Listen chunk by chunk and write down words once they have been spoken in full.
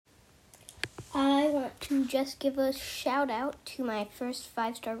to just give a shout out to my first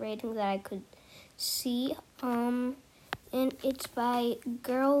 5-star rating that I could see. And it's by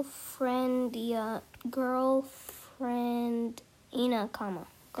girlfriendina,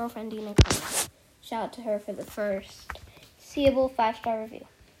 Shout out to her for the first seeable 5-star review.